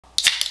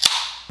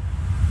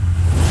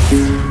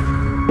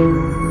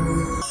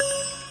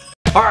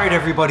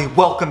everybody,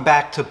 welcome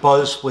back to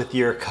Buzz with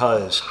Your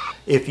Cuz.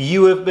 If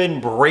you have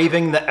been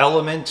braving the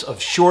elements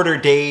of shorter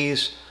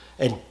days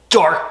and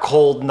dark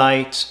cold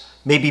nights,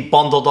 maybe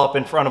bundled up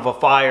in front of a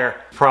fire,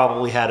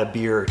 probably had a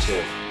beer or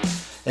two.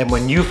 And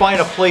when you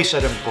find a place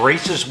that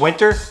embraces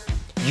winter,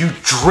 you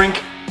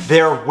drink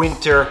their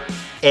winter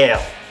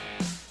ale.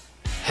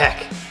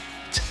 Heck,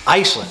 it's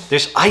Iceland.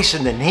 There's ice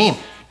in the name.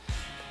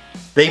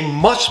 They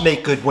must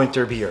make good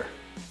winter beer.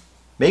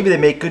 Maybe they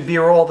make good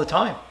beer all the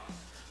time.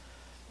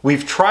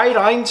 We've tried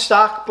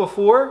Einstok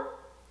before,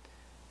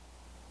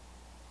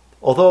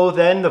 although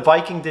then the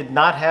Viking did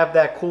not have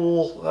that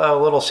cool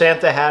little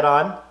Santa hat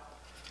on.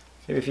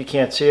 Maybe if you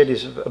can't see it,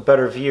 there's a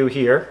better view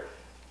here.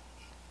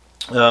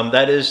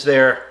 That is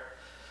their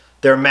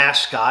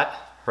mascot,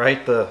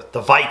 right?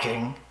 The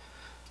Viking,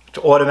 which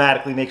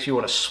automatically makes you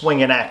want to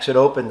swing an axe and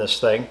open this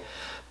thing.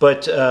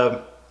 But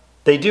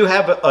they do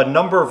have a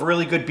number of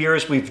really good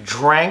beers. We've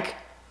drank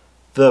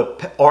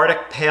the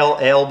Arctic Pale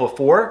Ale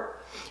before.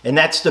 And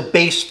that's the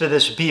base for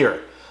this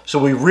beer. So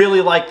we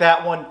really like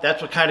that one.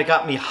 That's what kind of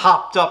got me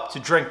hopped up to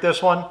drink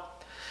this one.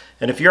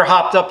 And if you're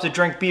hopped up to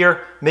drink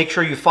beer, make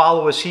sure you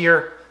follow us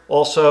here.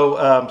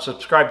 Also,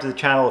 subscribe to the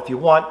channel if you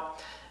want.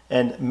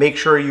 And make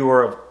sure you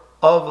are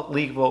of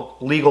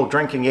legal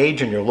drinking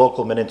age in your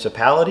local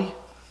municipality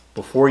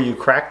before you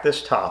crack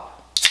this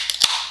top.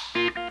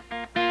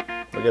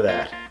 Look at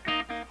that.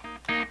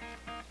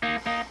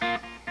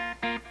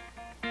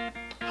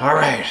 All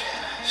right,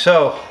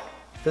 so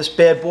this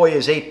bad boy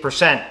is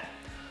 8%.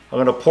 I'm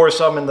gonna pour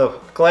some in the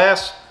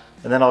glass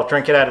and then I'll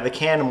drink it out of the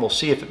can and we'll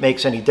see if it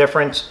makes any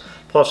difference.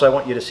 Plus I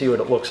want you to see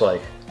what it looks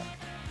like.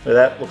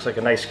 That looks like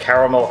a nice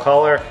caramel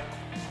color.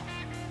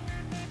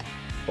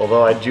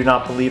 Although I do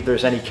not believe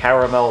there's any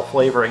caramel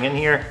flavoring in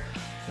here.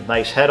 A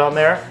nice head on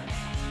there.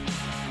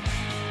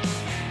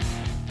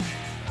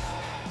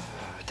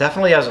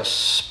 Definitely has a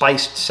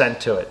spiced scent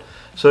to it.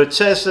 So it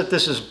says that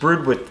this is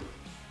brewed with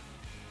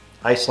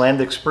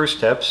Icelandic spruce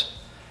tips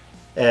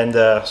and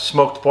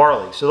smoked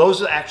barley. So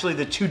those are actually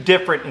the two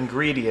different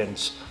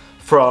ingredients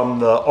from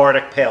the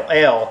Arctic Pale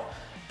Ale.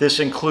 This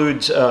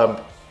includes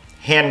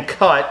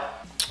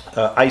hand-cut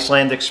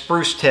Icelandic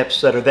spruce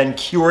tips that are then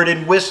cured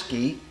in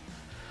whiskey.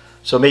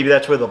 So maybe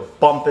that's where the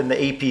bump in the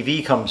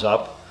APV comes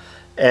up.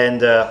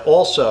 And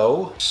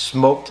also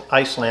smoked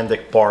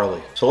Icelandic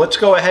barley. So let's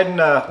go ahead and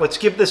let's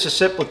give this a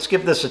sip. Let's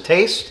give this a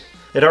taste.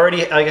 It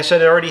already, like I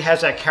said, it already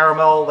has that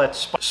caramel, that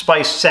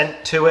spice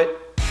scent to it.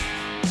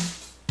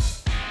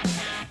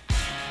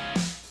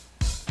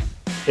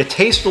 It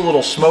tastes a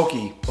little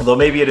smoky, although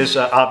maybe it is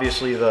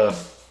obviously the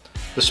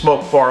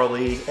smoked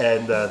barley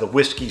and the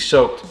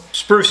whiskey-soaked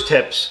spruce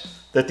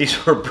tips that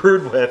these were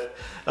brewed with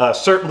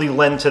certainly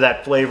lend to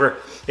that flavor.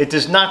 It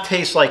does not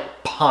taste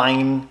like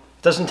pine.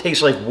 It doesn't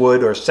taste like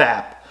wood or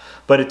sap,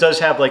 but it does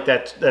have like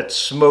that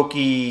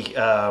smoky,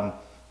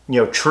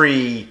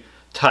 tree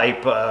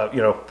type.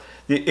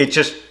 It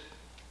just,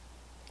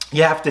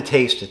 you have to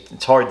taste it.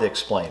 It's hard to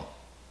explain.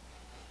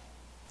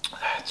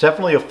 It's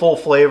definitely a full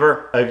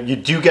flavor. You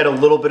do get a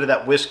little bit of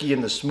that whiskey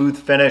and the smooth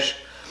finish.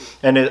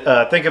 And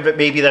think of it,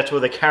 maybe that's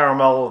where the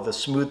caramel of the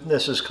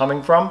smoothness is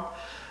coming from.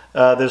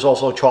 There's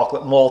also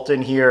chocolate malt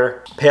in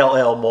here, pale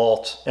ale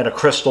malt, and a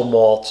crystal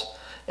malt,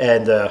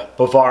 and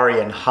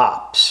Bavarian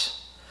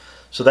hops.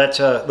 So that's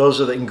those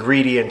are the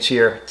ingredients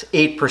here. It's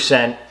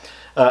 8%.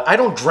 I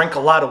don't drink a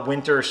lot of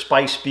winter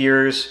spice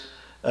beers.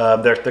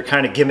 They're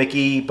kind of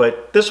gimmicky,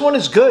 but this one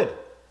is good.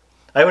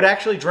 I would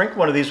actually drink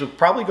one of these. Would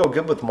probably go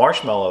good with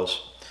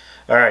marshmallows.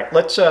 All right,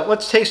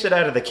 let's taste it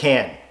out of the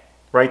can.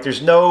 Right,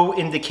 there's no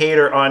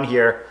indicator on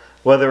here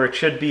whether it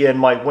should be in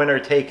my winter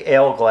take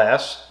ale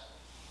glass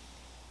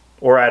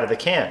or out of the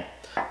can.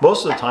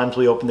 Most of the times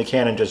we open the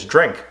can and just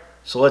drink.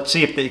 So let's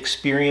see if the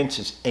experience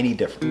is any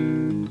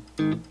different.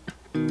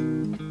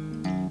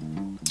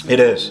 It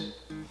is.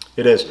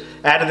 It is.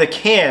 Out of the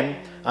can,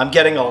 I'm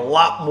getting a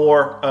lot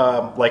more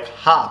like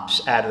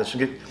hops out of this.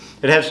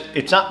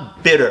 It's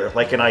not bitter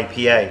like an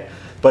IPA,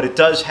 but it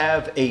does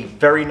have a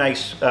very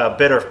nice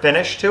bitter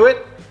finish to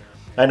it.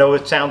 I know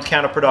it sounds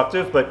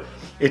counterproductive, but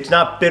it's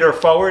not bitter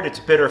forward, it's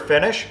bitter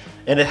finish,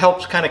 and it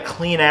helps kind of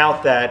clean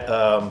out that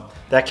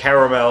that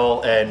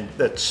caramel and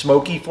that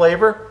smoky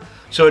flavor.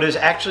 So it is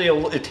actually,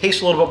 it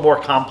tastes a little bit more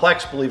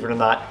complex, believe it or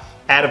not,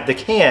 out of the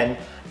can,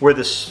 where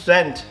the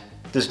scent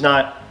does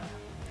not.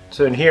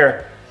 So in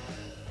here,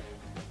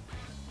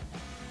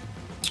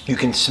 you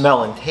can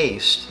smell and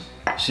taste,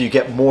 so you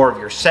get more of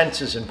your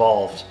senses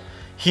involved.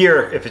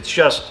 Here, if it's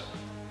just,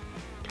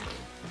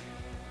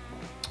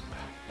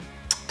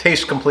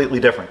 tastes completely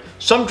different.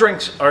 Some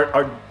drinks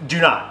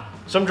do not.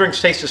 Some drinks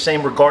taste the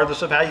same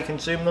regardless of how you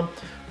consume them.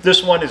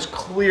 This one is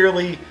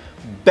clearly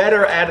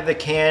better out of the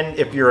can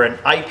if you're an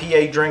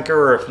IPA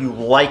drinker or if you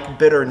like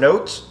bitter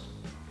notes.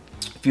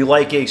 If you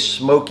like a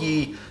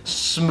smoky,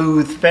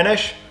 smooth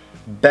finish,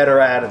 better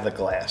out of the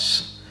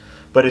glass.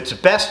 But it's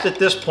best at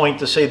this point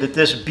to say that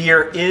this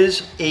beer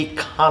is a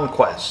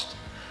conquest.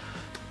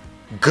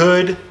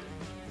 Good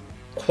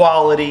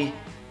quality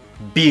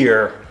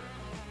beer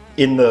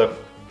in the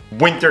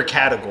winter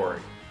category.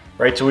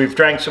 right? So we've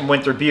drank some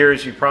winter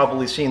beers. You've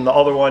probably seen the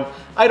other one.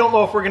 I don't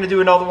know if we're going to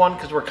do another one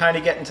because we're kind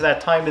of getting to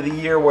that time of the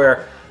year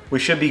where we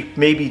should be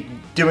maybe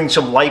doing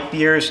some light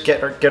beers,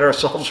 get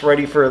ourselves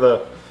ready for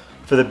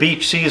the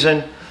beach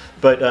season.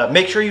 But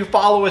make sure you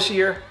follow us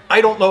here.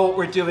 I don't know what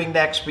we're doing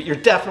next, but you're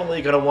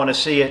definitely going to want to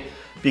see it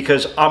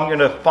because I'm going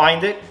to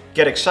find it,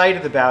 get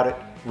excited about it,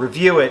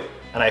 review it,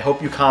 and I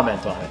hope you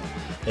comment on it.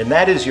 And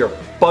that is your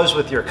Buzz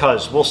with Your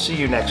Cuz. We'll see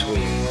you next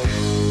week.